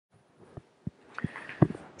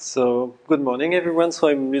So, good morning everyone. So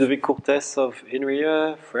I'm Ludovic Courtès of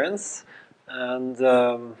Henrieux, France. And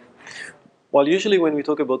while usually when we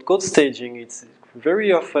talk about code staging, it's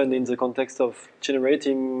very often in the context of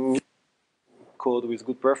generating code with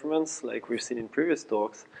good performance, like we've seen in previous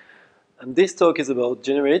talks. And this talk is about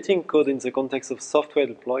generating code in the context of software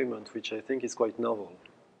deployment, which I think is quite novel.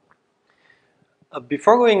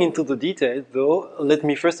 Before going into the details, though, let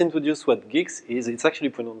me first introduce what Gix is. It's actually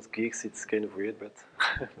pronounced Gix. It's kind of weird, but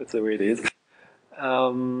that's the way it is.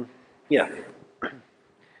 Yeah.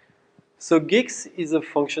 So Gix is a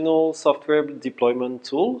functional software deployment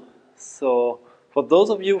tool. So for those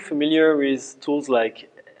of you familiar with tools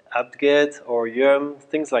like apt-get or yum,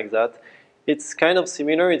 things like that, it's kind of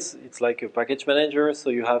similar. It's like a package manager. So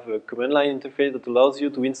you have a command line interface that allows you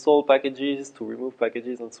to install packages, to remove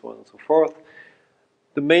packages, and so on and so forth.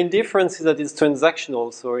 The main difference is that it's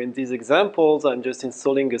transactional. So in these examples, I'm just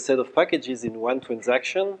installing a set of packages in one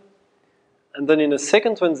transaction. And then in a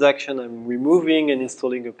second transaction, I'm removing and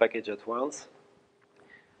installing a package at once.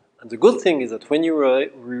 And the good thing is that when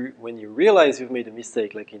you realize you've made a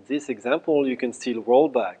mistake, like in this example, you can still roll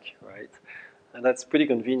back, right? And that's pretty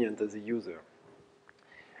convenient as a user.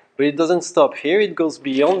 But it doesn't stop here. It goes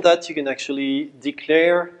beyond that. You can actually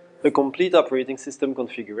declare the complete operating system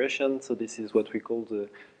configuration. So this is what we call the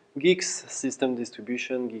Gix system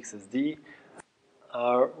distribution, Gix SD.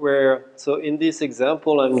 So in this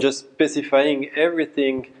example, I'm just specifying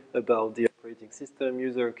everything about the operating system,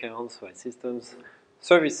 user accounts, file systems,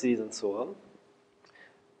 services, and so on.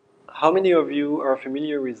 How many of you are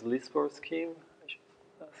familiar with Lisp or Scheme? I should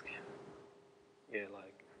ask. Yeah,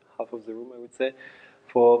 like half of the room, I would say.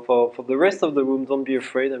 For the rest of the room, don't be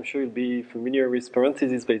afraid. I'm sure you'll be familiar with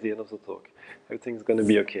parentheses by the end of the talk. Everything's going to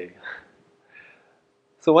be okay.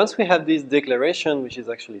 So once we have this declaration, which is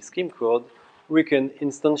actually scheme code, we can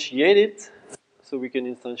instantiate it. So we can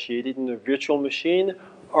instantiate it in a virtual machine,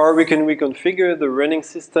 or we can reconfigure the running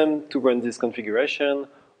system to run this configuration,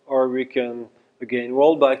 or we can, again,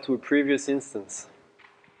 roll back to a previous instance.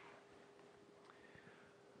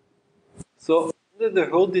 So under the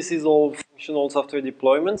hood, this is all functional software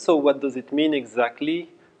deployment. So what does it mean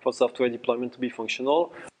exactly for software deployment to be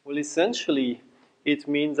functional? Well, essentially, it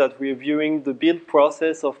means that we're viewing the build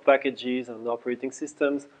process of packages and operating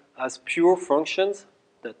systems as pure functions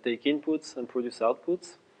that take inputs and produce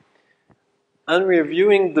outputs. And we're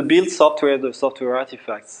viewing the build software, the software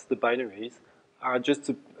artifacts, the binaries, are just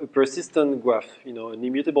a persistent graph, an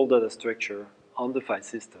immutable data structure on the file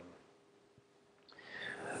system.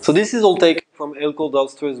 So this is all taken from Elko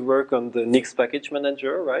Dolstra's work on the Nix package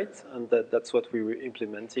manager, right? And that's what we were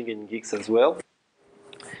implementing in Gix as well.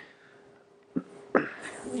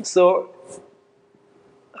 So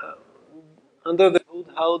under the hood,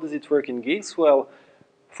 how does it work in Gix? Well,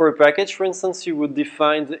 for a package, for instance, you would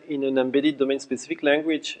define in an embedded domain-specific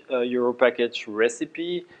language your package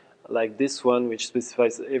recipe, like this one, which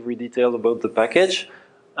specifies every detail about the package.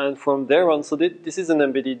 And from there on, so this is an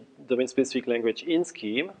embedded domain-specific language in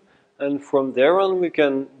Scheme. And from there on, we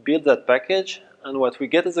can build that package. And what we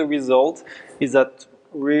get as a result is that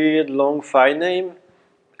weird long file name,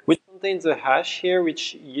 which contains a hash here,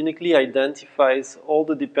 which uniquely identifies all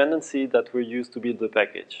the dependencies that were used to build the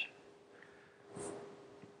package.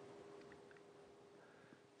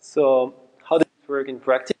 So how does it work in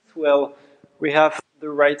practice? Well, we have the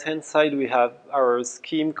right-hand side, we have our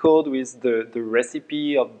scheme code with the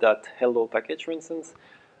recipe of that hello package, for instance.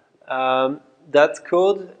 That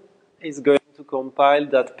code is going to compile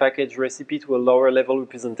that package recipe to a lower level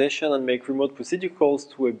representation and make remote procedure calls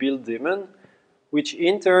to a build daemon, which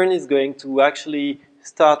in turn is going to actually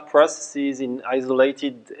start processes in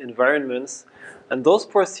isolated environments. And those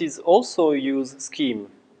processes also use scheme.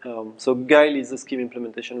 So Guile is the scheme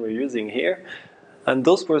implementation we're using here. And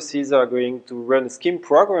those processes are going to run a scheme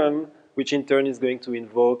program, which in turn is going to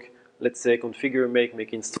invoke, let's say, configure,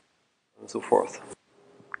 make install, and so forth.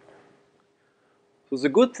 So the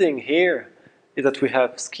good thing here is that we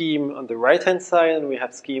have scheme on the right-hand side and we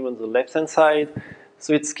have scheme on the left-hand side.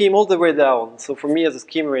 So it's scheme all the way down. So for me as a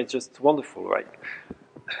schemer, it's just wonderful, right?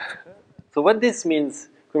 So what this means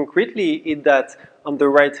concretely is that on the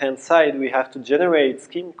right-hand side, we have to generate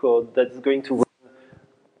scheme code that is going to run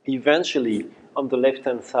eventually on the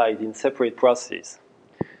left-hand side in separate processes.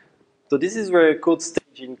 So this is where code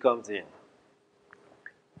staging comes in.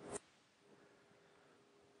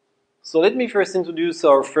 So let me first introduce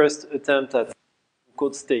our first attempt at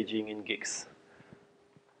code staging in Gix.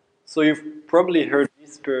 So you've probably heard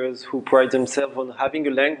Lispers who pride themselves on having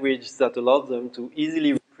a language that allows them to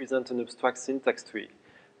easily represent an abstract syntax tree.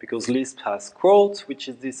 Because Lisp has quotes, which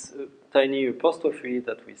is this tiny apostrophe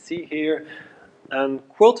that we see here. And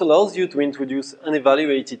quote allows you to introduce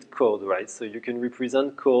unevaluated code, right? So you can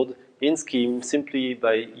represent code in Scheme simply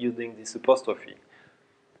by using this apostrophe.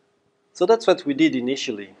 So that's what we did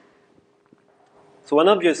initially. So one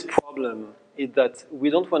obvious problem is that we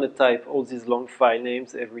don't want to type all these long file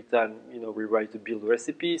names every time we write a build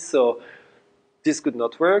recipe. So this could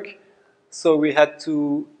not work. So we had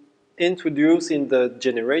to introduce in the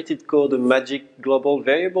generated code a magic global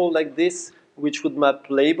variable like this, which would map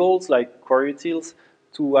labels like queryutils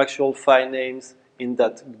to actual file names in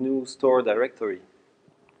that GNU store directory.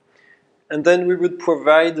 And then we would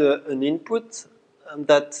provide an input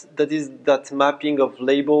that is that mapping of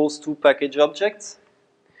labels to package objects.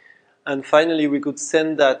 And finally, we could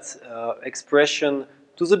send that expression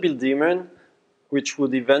to the build daemon, which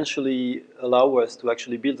would eventually allow us to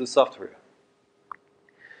actually build the software.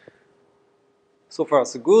 So far,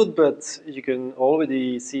 so good, but you can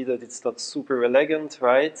already see that it's not super elegant,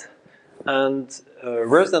 right? And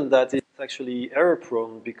worse than that, it's actually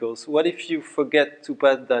error-prone, because what if you forget to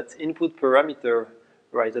put that input parameter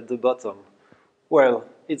right at the bottom? Well,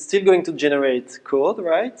 it's still going to generate code,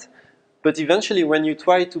 right? But eventually, when you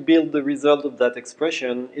try to build the result of that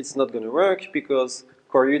expression, it's not going to work because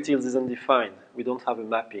queryutils isn't defined. We don't have a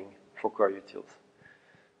mapping for queryutils.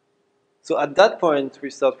 So at that point,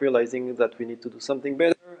 we start realizing that we need to do something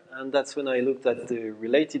better, and that's when I looked at the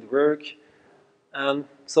related work. And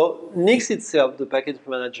so Nix itself, the package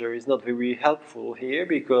manager, is not very helpful here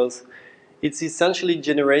because it's essentially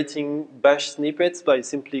generating bash snippets by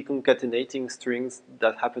simply concatenating strings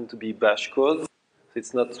that happen to be bash code. So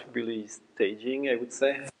it's not really staging, I would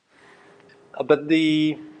say. But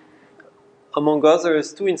among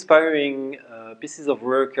others, two inspiring pieces of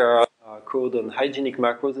work are code on hygienic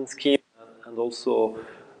macros and scheme, and also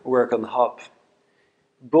work on hop.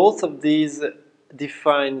 Both of these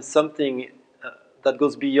define something that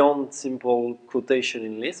goes beyond simple quotation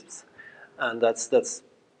in Lisp, and that's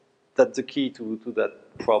the key to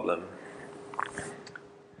that problem.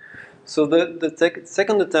 So the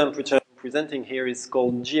second attempt, which I'm presenting here, is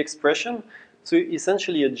called Gexpression. So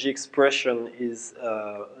essentially, a Gexpression is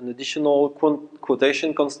an additional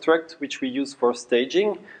quotation construct which we use for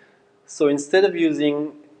staging. So instead of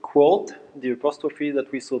using quote, the apostrophe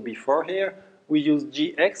that we saw before here, we use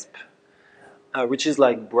Gexp, which is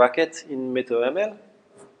like bracket in MetaML.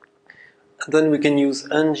 And then we can use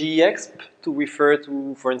ngexp to refer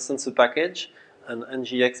to, for instance, a package. And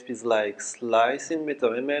ngexp is like slice in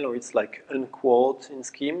MetaML, or it's like unquote in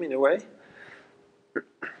Scheme in a way.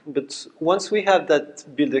 But once we have that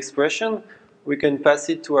build expression, we can pass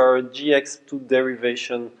it to our gexp2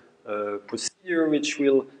 derivation procedure, which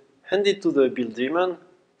will hand it to the build daemon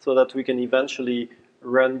so that we can eventually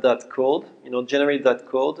run that code, generate that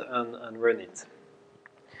code and run it.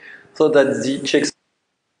 So that the Gexp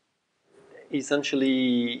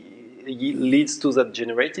essentially leads to that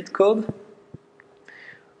generated code.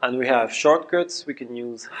 And we have shortcuts. We can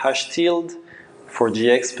use #tilde for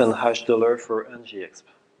Gexp and $$ for ngexp.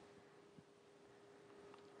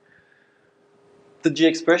 The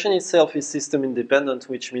Gexpression itself is system independent,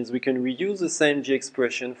 which means we can reuse the same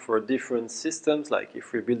Gexpression for different systems. Like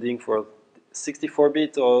if we're building for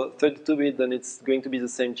 64-bit or 32-bit, then it's going to be the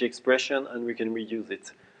same Gexpression and we can reuse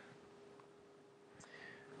it.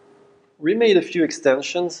 We made a few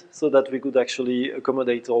extensions so that we could actually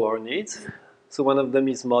accommodate all our needs. So one of them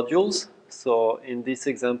is modules. So in this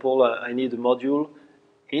example, I need a module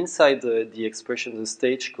inside the expression, the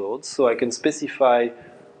stage code, so I can specify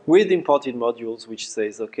with imported modules, which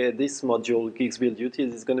says, okay, this module, Geeks Build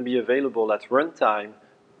Utils, is going to be available at runtime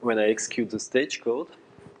when I execute the stage code.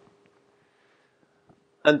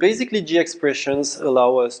 And basically, Gexpressions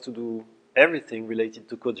allow us to do everything related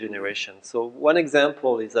to code generation. So one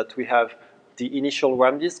example is that we have the initial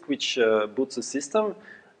RAM disk, which boots the system.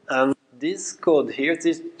 And this code here,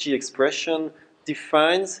 this Gexpression,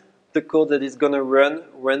 defines the code that is going to run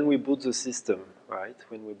when we boot the system, right?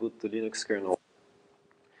 When we boot the Linux kernel.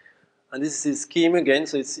 And this is Scheme again,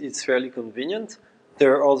 so it's fairly convenient.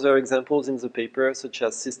 There are other examples in the paper, such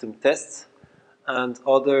as system tests and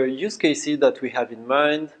other use cases that we have in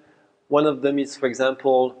mind. One of them is, for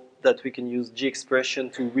example, that we can use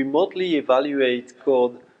Gexpression to remotely evaluate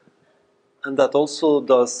code, and that also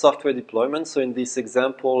does software deployment. So in this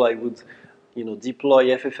example, I would deploy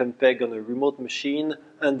FFmpeg on a remote machine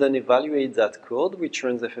and then evaluate that code, which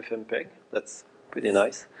runs FFmpeg. That's pretty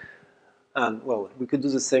nice. And, well, we could do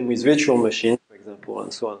the same with virtual machines, for example,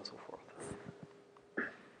 and so on and so forth.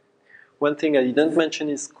 One thing I didn't mention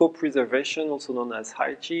is co-preservation, also known as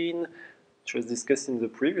hygiene, which was discussed in the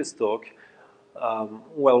previous talk.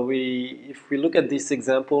 Well, if we look at this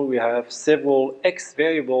example, we have several X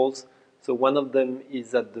variables So one of them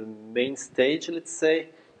is at the main stage, let's say,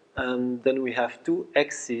 and then we have two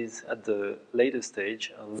X's at the later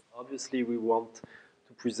stage. And obviously we want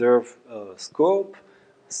to preserve scope.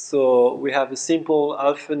 So we have a simple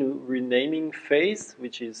alpha renaming phase,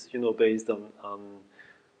 which is based on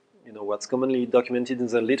what's commonly documented in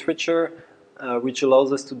the literature, which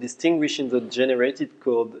allows us to distinguish in the generated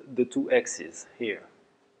code the two X's here.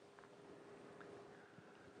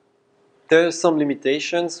 There are some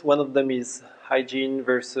limitations. One of them is hygiene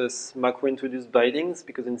versus macro-introduced bindings,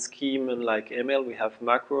 because in Scheme, unlike ML, we have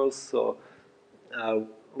macros, so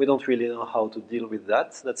we don't really know how to deal with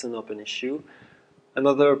that. That's an open issue.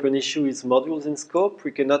 Another open issue is modules in scope.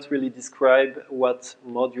 We cannot really describe what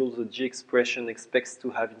modules the Gexpression expects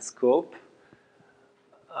to have in scope.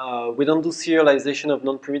 We don't do serialization of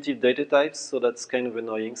non-primitive data types, so that's kind of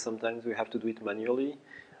annoying. Sometimes we have to do it manually.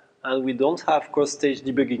 And we don't have cross-stage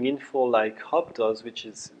debugging info like Hop does, which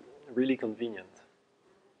is really convenient.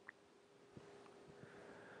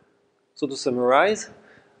 So to summarize,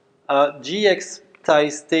 Gx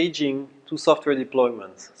ties staging to software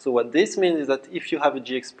deployments. So what this means is that if you have a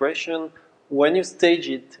Gexpression, when you stage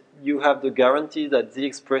it, you have the guarantee that the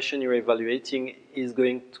expression you're evaluating is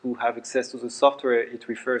going to have access to the software it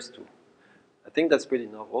refers to. I think that's pretty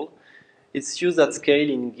novel. It's used at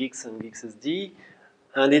scale in Guix and GixSD.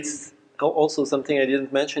 And it's also something I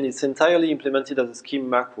didn't mention, it's entirely implemented as a Scheme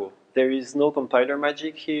macro. There is no compiler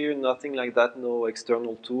magic here, nothing like that, no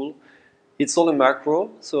external tool. It's all a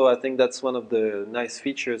macro, so I think that's one of the nice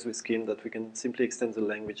features with Scheme, that we can simply extend the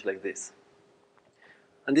language like this.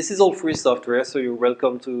 And this is all free software, so you're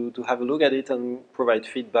welcome to have a look at it and provide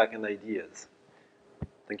feedback and ideas.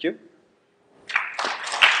 Thank you.